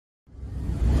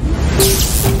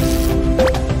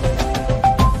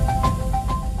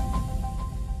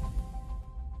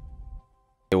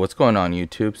What's going on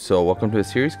YouTube? So welcome to a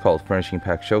series called Furnishing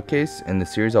Pack Showcase. In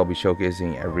this series I'll be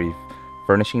showcasing every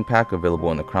furnishing pack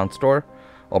available in the Crown store.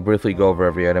 I'll briefly go over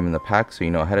every item in the pack so you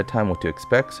know ahead of time what to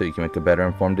expect so you can make a better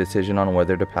informed decision on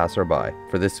whether to pass or buy.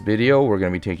 For this video we're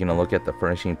going to be taking a look at the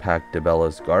Furnishing Pack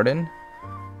Dibella's Garden.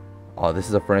 This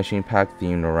is a furnishing pack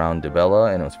themed around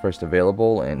Dibella, and it was first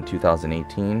available in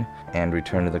 2018 and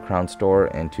returned to the Crown store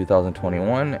in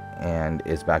 2021 and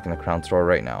is back in the Crown store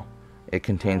right now. It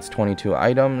contains 22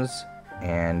 items,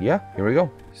 and yeah, here we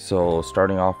go. So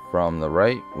starting off from the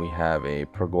right, we have a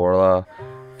pergola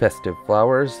festive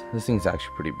flowers. This thing's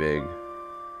actually pretty big.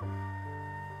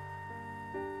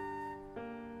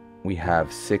 We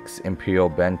have 6 imperial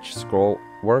bench scroll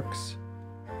works,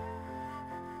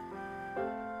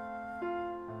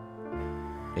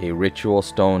 a ritual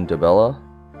stone Dibella,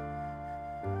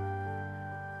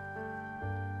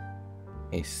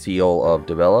 a seal of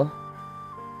Dibella,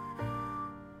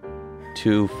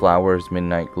 2 flowers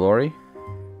midnight glory,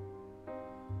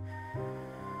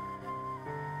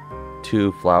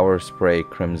 2 flower spray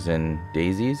crimson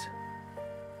daisies,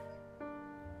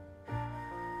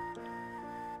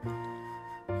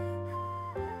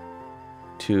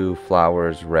 2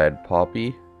 flowers red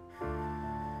poppy,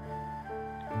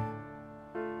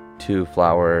 2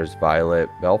 flowers violet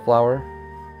bellflower,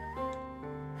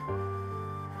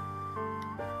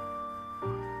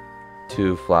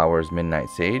 2 flowers midnight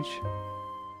sage,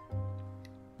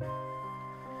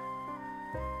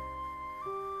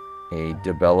 a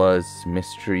Dibella's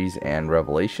Mysteries and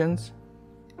Revelations,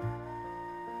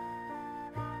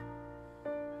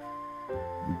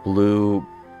 blue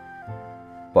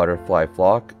butterfly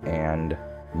flock and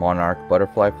monarch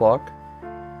butterfly flock,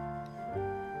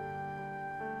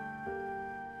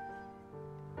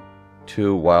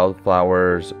 two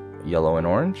wildflowers yellow and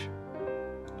orange,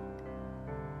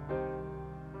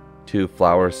 2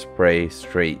 flower spray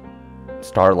straight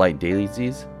starlight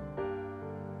daisies,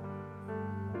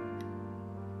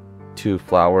 2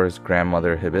 flowers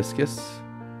grandmother hibiscus,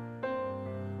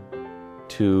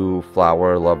 2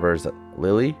 flower lovers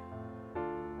lily,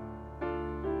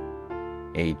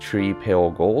 a tree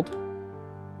pale gold,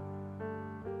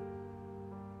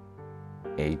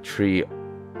 a tree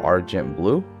argent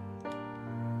blue,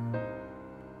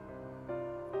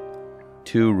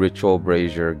 2 ritual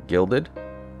brazier gilded,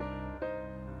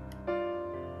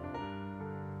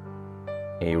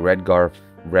 a red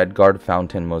guard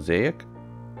fountain mosaic,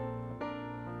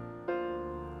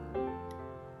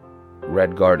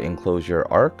 red guard enclosure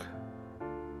arc,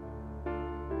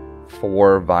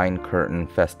 4 vine curtain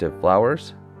festive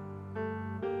flowers,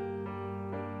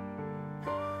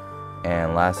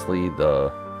 and lastly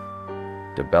the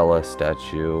Dibella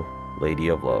statue Lady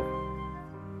of Love.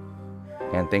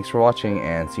 And thanks for watching,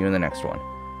 and see you in the next one.